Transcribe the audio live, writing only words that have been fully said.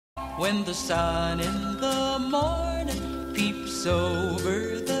When the sun in the morning peeps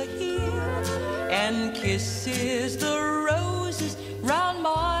over the hill and kisses the roses round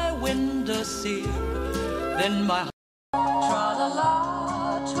my windowsill, then my heart,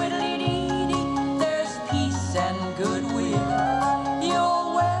 tra-la-la, twiddly-dee-dee, there's peace and goodwill.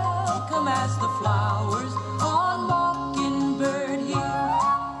 You're welcome as the flowers on Mockingbird Hill.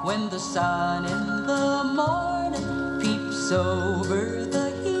 When the sun in the morning peeps over the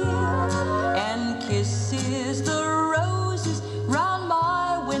and kisses the roses round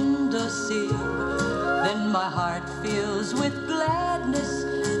my windowsill, then my heart fills with gladness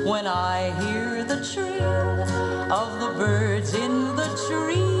when I hear the trill of the birds in the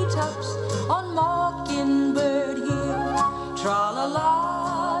treetops on Mockingbird Hill.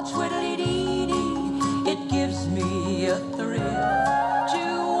 Tra-la-la, twiddly-dee-dee, it gives me a thrill to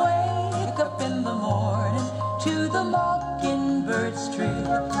wake up in the morning to the mockingbird's trill.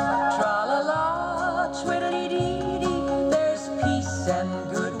 Tra-la-la, twiddly-dee-dee, there's peace and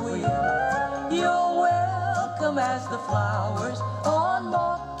goodwill. You're welcome as the flowers on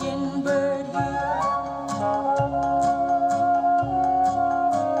Mockingbird Hill.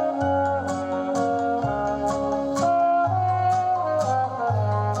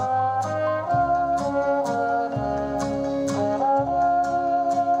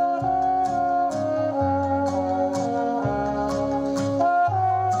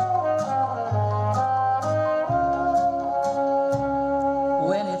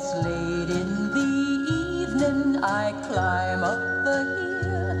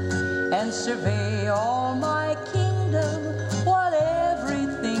 Survey all my kingdom while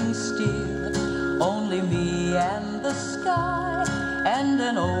everything's still. Only me and the sky and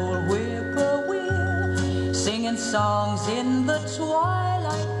an old whippoorwill singing songs in the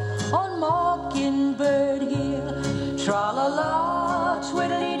twilight on Mockingbird Hill. Tra-la-la,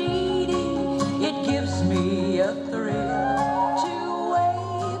 twiddly-dee-dee, it gives me a thrill to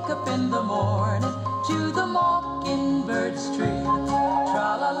wake up in the morning to the mockingbird's trill.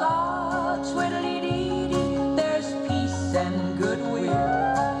 Tra-la-la, twiddly-dee-dee, there's peace and goodwill.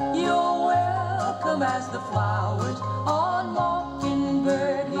 You're welcome as the flowers on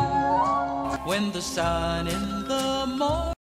Mockingbird Hill. When the sun in the morning